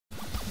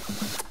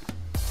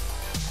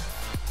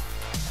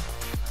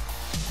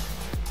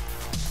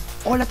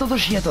Hola a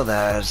todos y a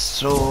todas,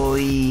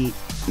 soy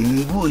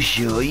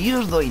Busho y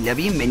os doy la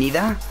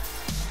bienvenida,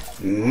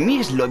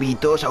 mis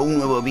lobitos, a un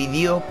nuevo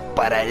vídeo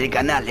para el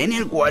canal, en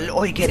el cual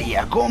hoy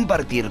quería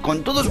compartir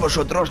con todos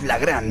vosotros la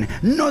gran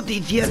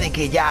noticia de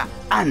que ya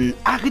han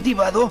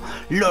activado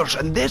los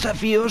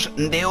desafíos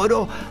de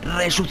Oro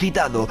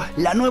Resucitado,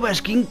 la nueva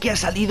skin que ha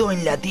salido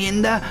en la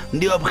tienda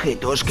de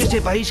objetos. Que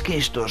sepáis que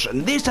estos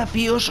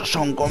desafíos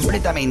son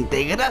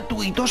completamente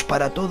gratuitos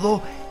para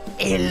todo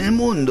el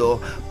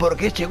mundo,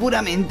 porque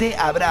seguramente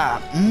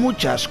habrá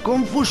muchas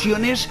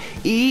confusiones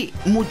y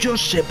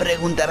muchos se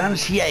preguntarán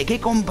si hay que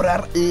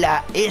comprar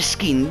la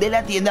skin de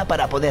la tienda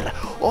para poder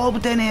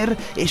obtener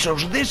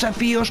esos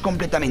desafíos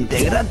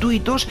completamente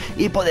gratuitos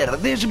y poder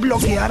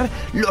desbloquear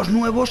los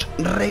nuevos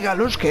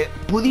regalos que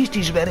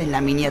pudisteis ver en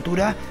la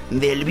miniatura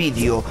del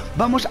vídeo.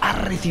 Vamos a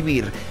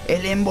recibir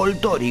el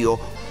envoltorio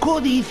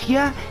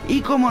Codicia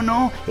y, como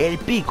no, el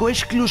pico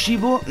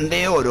exclusivo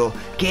de oro,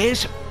 que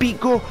es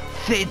pico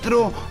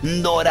cetro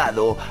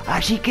dorado.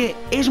 Así que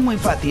es muy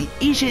fácil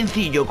y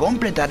sencillo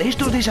completar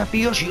estos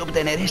desafíos y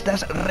obtener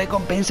estas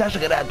recompensas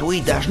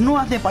gratuitas. No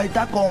hace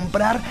falta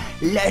comprar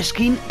la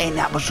skin en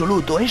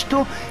absoluto,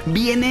 esto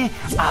viene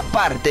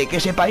aparte. Que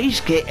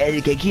sepáis que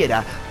el que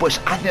quiera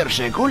pues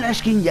hacerse con la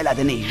skin ya la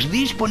tenéis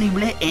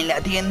disponible en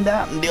la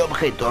tienda de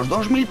objetos,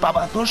 2000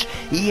 pavazos,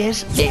 y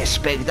es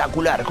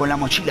espectacular, con la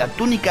mochila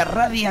túnica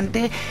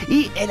radiante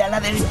y el ala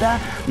delta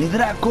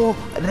Draco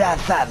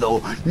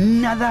razado.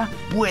 Nada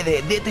puede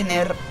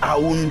detener a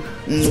un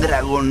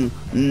dragón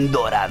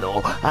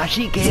dorado.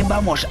 Así que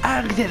vamos a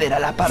acceder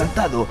al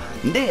apartado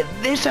de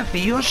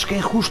desafíos,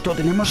 que justo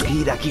tenemos que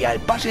ir aquí al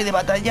pase de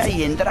batalla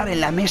y entrar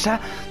en la mesa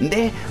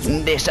de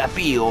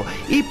desafío.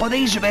 Y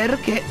podéis ver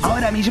que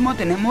ahora mismo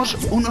tenemos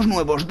unos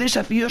nuevos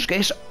desafíos, que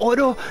es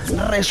Oro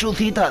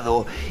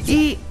Resucitado,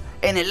 y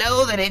en el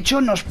lado derecho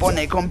nos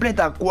pone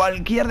completa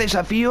cualquier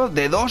desafío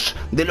de 2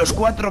 de los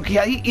 4 que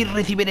hay y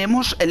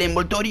recibiremos el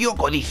envoltorio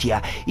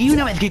Codicia. Y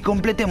una vez que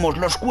completemos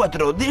los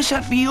 4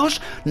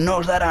 desafíos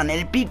nos darán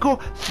el pico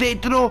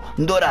cetro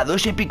dorado,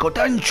 ese pico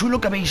tan chulo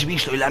que habéis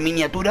visto en la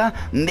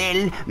miniatura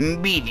del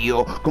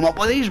vídeo. Como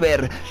podéis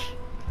ver,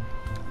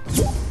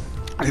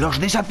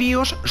 los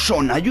desafíos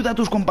son: ayuda a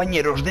tus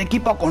compañeros de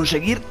equipo a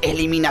conseguir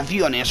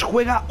eliminaciones,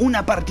 juega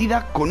una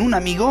partida con un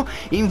amigo,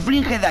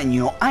 inflige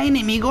daño a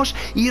enemigos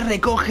y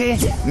recoge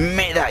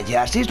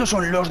medallas. Estos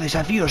son los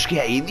desafíos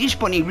que hay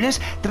disponibles.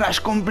 Tras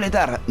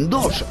completar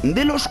 2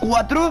 de los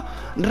 4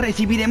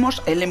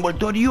 recibiremos el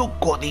envoltorio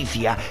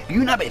Codicia, y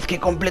una vez que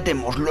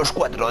completemos los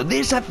 4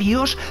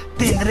 desafíos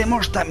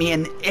tendremos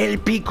también el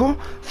pico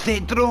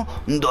cetro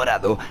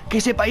dorado.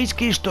 Que sepáis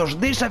que estos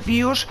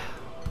desafíos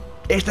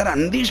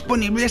estarán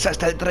disponibles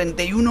hasta el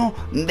 31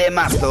 de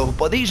marzo.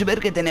 Podéis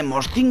ver que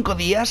tenemos 5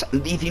 días,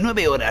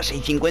 19 horas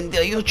y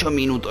 58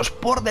 minutos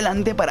por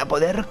delante para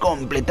poder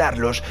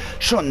completarlos.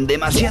 Son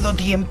demasiado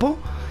tiempo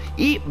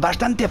y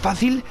bastante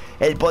fácil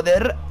el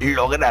poder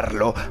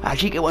lograrlo.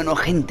 Así que bueno,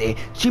 gente,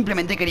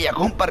 simplemente quería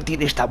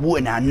compartir esta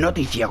buena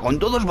noticia con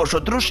todos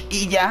vosotros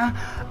y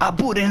ya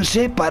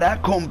apúrense para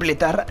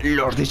completar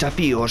los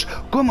desafíos.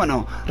 Como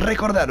no,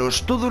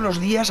 recordaros, todos los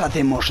días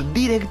hacemos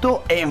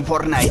directo en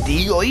Fortnite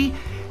y hoy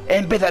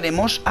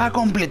empezaremos a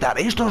completar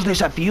estos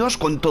desafíos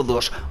con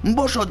todos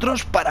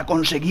vosotros para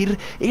conseguir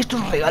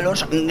estos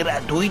regalos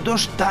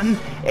gratuitos tan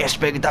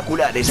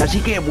espectaculares.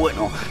 Así que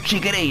bueno, si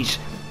queréis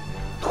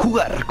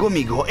jugar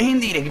conmigo en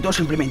directo,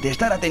 simplemente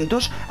estar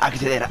atentos,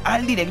 acceder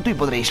al directo y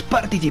podréis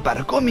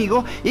participar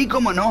conmigo y,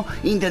 como no,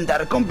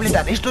 intentar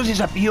completar estos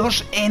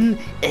desafíos en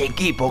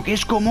equipo, que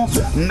es como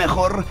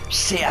mejor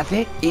se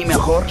hace y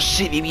mejor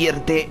se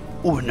divierte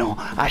uno.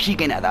 Así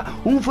que nada,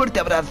 un fuerte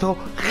abrazo,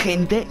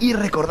 gente, y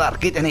recordad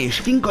que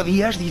tenéis 5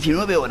 días,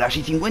 19 horas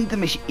y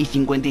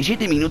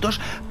 57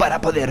 minutos para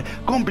poder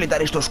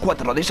completar estos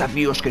 4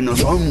 desafíos, que no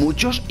son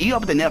muchos, y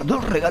obtener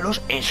 2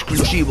 regalos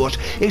exclusivos.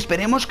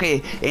 Esperemos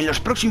que en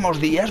los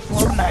próximos días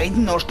Fortnite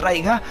nos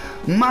traiga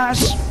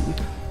más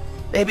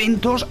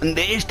eventos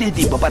de este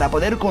tipo para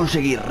poder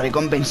conseguir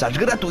recompensas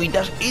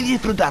gratuitas y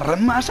disfrutar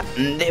más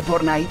de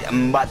Fortnite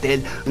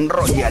Battle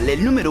Royale,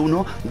 el número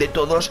 1 de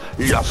todos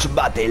los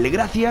Battle.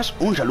 Gracias,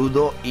 un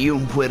saludo y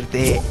un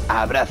fuerte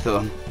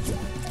abrazo.